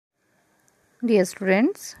Dear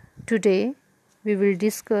students, today we will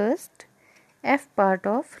discuss F part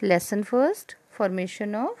of lesson first,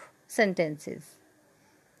 formation of sentences.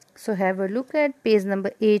 So have a look at page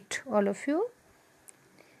number 8, all of you.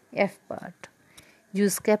 F part.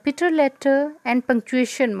 Use capital letter and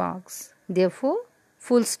punctuation marks. Therefore,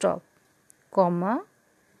 full stop, comma,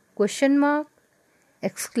 question mark,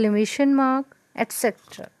 exclamation mark,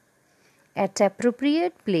 etc. at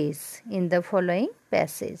appropriate place in the following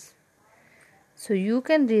passage. So you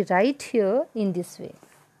can rewrite here in this way.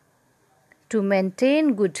 To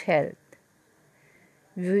maintain good health,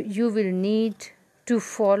 you will need to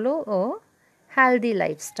follow a healthy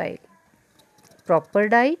lifestyle, proper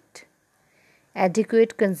diet,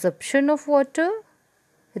 adequate consumption of water,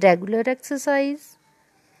 regular exercise,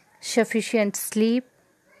 sufficient sleep,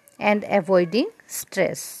 and avoiding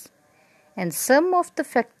stress. And some of the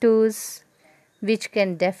factors which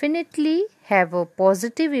can definitely have a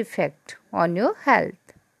positive effect on your health.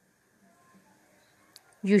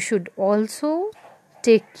 You should also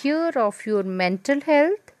take care of your mental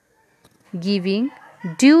health, giving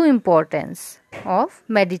due importance of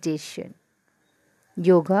meditation,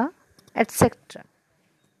 yoga, etc.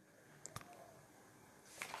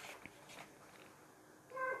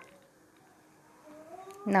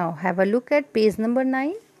 Now have a look at page number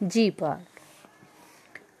 9, G part.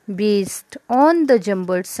 Based on the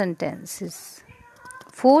jumbled sentences,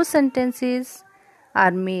 4 sentences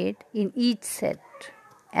are made in each set.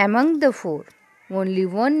 Among the 4, only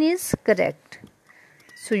one is correct.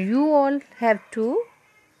 So you all have to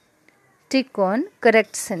tick on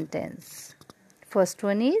correct sentence. First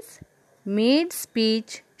one is, made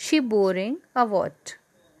speech she boring a what?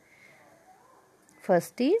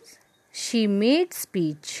 First is, she made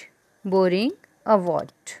speech boring a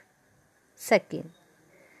what? Second,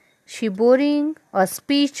 she boring a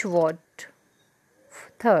speech what?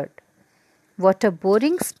 Third, what a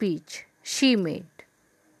boring speech she made.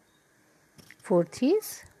 Fourth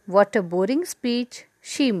is, what a boring speech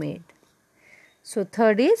she made. So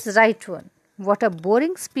third is right one, what a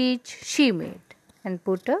boring speech she made, and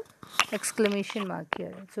put a exclamation mark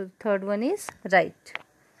here. So third one is right.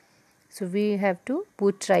 So we have to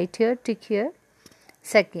put right here, tick here.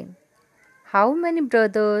 Second, how many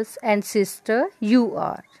brothers and sister you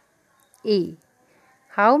are? A.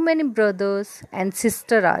 How many brothers and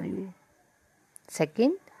sister are you?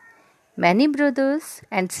 Second, many brothers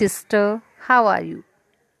and sister, how are you?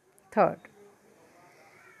 Third,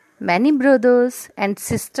 many brothers and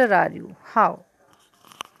sister are you? How?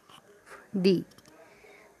 D.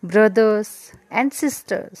 Brothers and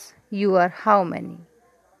sisters, you are how many?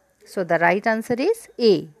 So the right answer is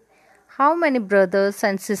A. How many brothers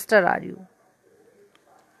and sister are you?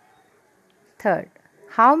 Third,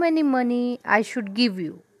 how many money I should give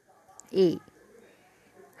you? A.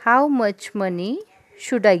 How much money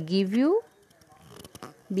should I give you?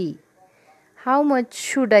 B. How much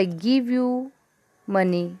should I give you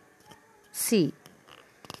money? C.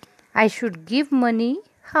 I should give money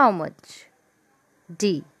how much?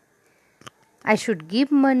 D. I should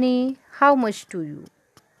give money how much to you?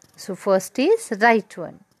 So first is right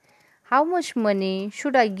one. How much money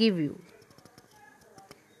should I give you?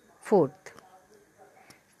 Fourth,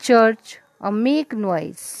 church or make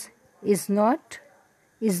noise is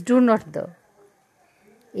do not the.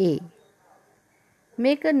 A.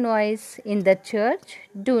 Make a noise in the church,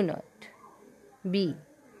 do not. B.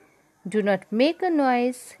 Do not make a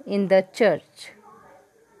noise in the church.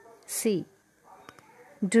 C.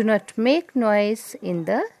 Do not make noise in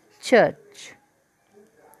the church.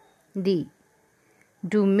 D.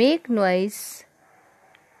 Do make not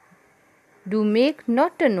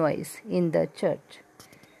a noise in the church.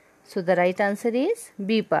 So the right answer is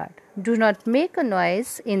B part. Do not make a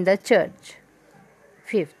noise in the church.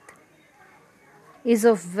 Fifth, is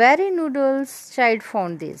of very noodles child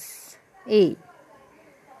found this? A.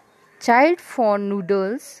 Child found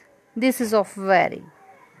noodles, this is of very.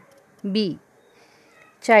 B.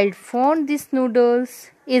 Child found these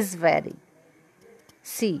noodles is very.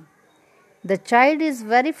 C. The child is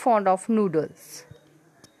very fond of noodles.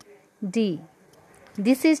 D.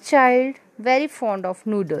 This is child very fond of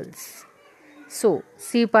noodles. So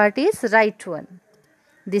C part is right one.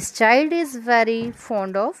 This child is very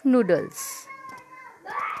fond of noodles.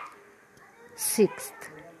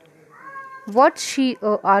 Sixth, what she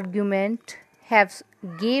argument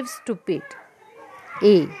gave stupid?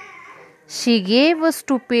 A. She gave a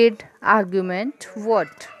stupid argument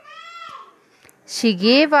what? She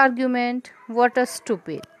gave argument what a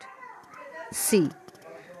stupid. C.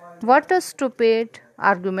 What a stupid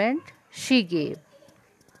argument she gave.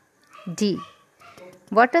 D.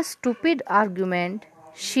 What a stupid argument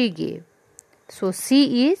she gave. So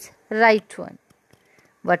C is right one.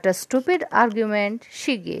 What a stupid argument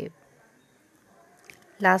she gave.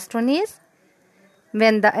 Last one is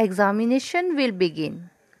when the examination will begin.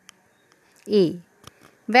 A.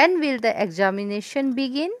 When will the examination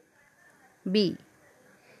begin? B.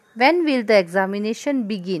 When will the examination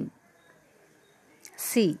begin?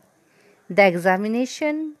 C. The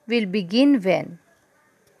examination will begin when?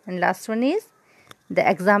 And last one is the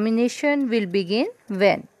examination will begin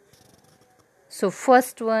when? So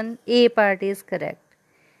first one, A part is correct.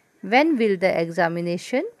 When will the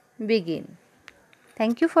examination begin?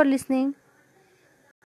 Thank you for listening.